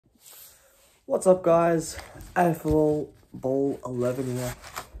What's up, guys? AFL Ball 11 here.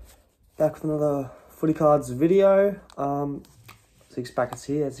 Back with another footy cards video. 6 packets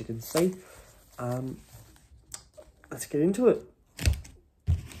here, as you can see. Let's get into it.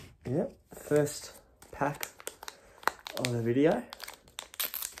 Yep, first pack of the video.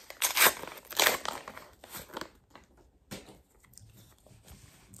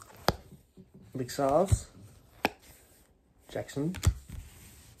 Big Stars, Jackson,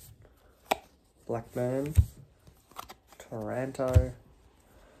 Blackburn, Toronto,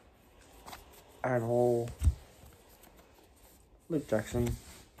 Aaron Hall, Luke Jackson,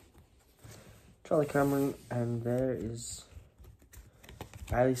 Charlie Cameron, and there is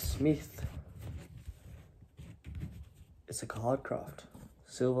Bailey Smith. It's a card craft,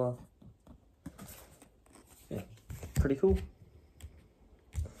 silver. Yeah, pretty cool.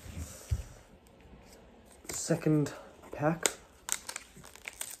 Second pack.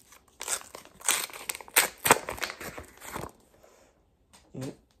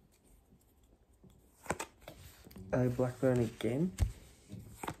 Yep. A Blackburn again.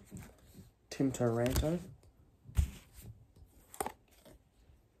 Tim Taranto.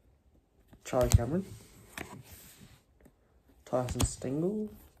 Charlie Cameron. Tyson Stengel.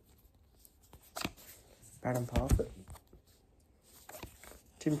 Adam Parfitt.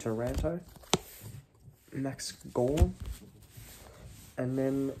 Tim Taranto. Max Gorn. And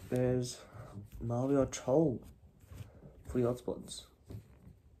then there's Mario Chol for the Oddspots.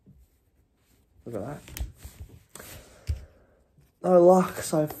 Look at that. No luck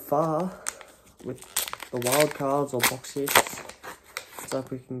so far with the wild cards or box hits. Let's hope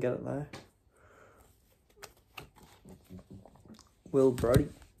we can get it though. Will Brody.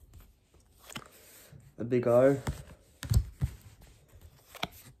 A Big O.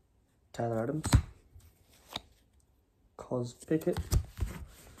 Taylor Adams. Cos Pickett.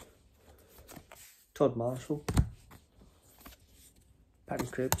 Todd Marshall. Paddy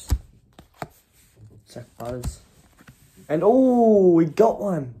Cripps. Zach Butters. And oh, we got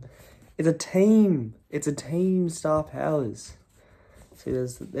one. It's a team. It's a team Star Powers. See,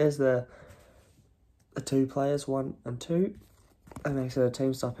 there's the 2 players, 1 and 2. That makes it a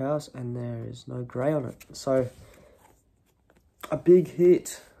team Star Powers, and there is no grey on it. So a big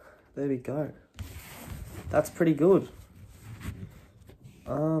hit. There we go. That's pretty good.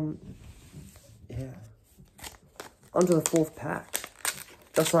 Yeah. Onto the 4th pack.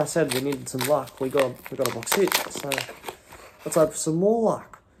 Just like I said, we needed some luck. We got a box hit, so let's hope for some more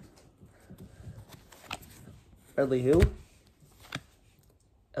luck. Bradley Hill,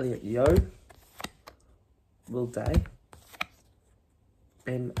 Elliot Yeo, Will Day,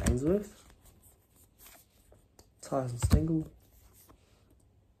 Ben Ainsworth, Tyson Stengel,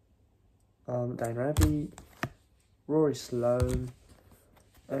 Dane Rampy, Rory Sloane,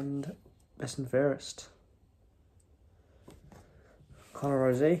 and Besson Fairest.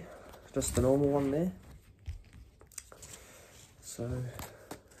 Connor Rosé, just the normal one there. So,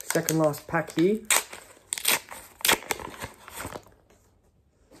 second last pack here.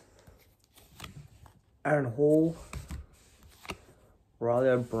 Aaron Hall, Riley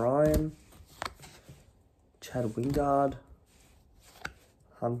O'Brien, Chad Wingard,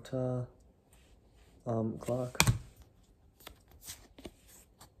 Hunter, Clark,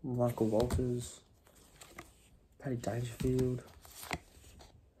 Michael Walters, Paddy Dangerfield,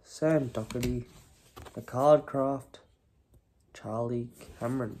 Sam Doherty, the Card Craft, Charlie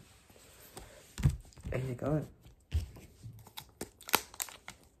Cameron. There you go.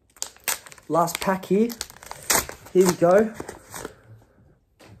 Last pack here. Here we go.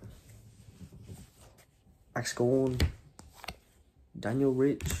 Max Gorn, Daniel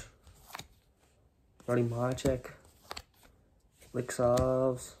Rich, Roddy Myercheck, Lick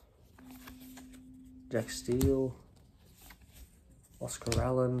Sarves, Jack Steele, Oscar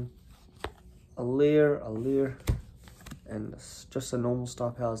Allen, Alir, and just a normal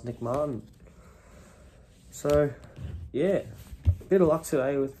Star Powers Nick Martin. So, yeah, a bit of luck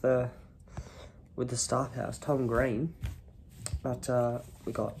today with the Star Powers, Tom Green. But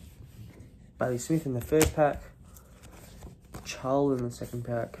we got Bailey Smith in the first pack, Charles in the second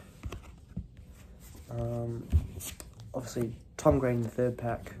pack. Obviously, Tom Green in the third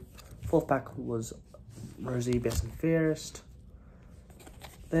pack. 4th pack was Rosie Besson Fairest.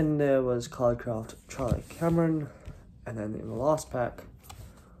 Then there was Cardcraft Charlie Cameron. And then in the last pack,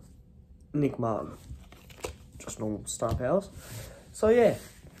 Nick Martin. Just normal Star Powers. So yeah,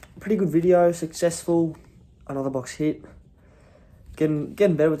 pretty good video, successful. Another box hit. Getting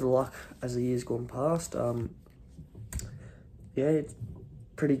better with the luck as the year's gone past. Yeah, it's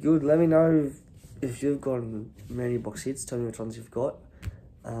pretty good. Let me know if you've got many box hits. Tell me which ones you've got.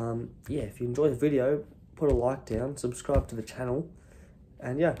 Yeah, if you enjoyed the video, put a like down, subscribe to the channel,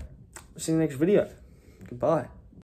 and yeah, see you in the next video. Goodbye.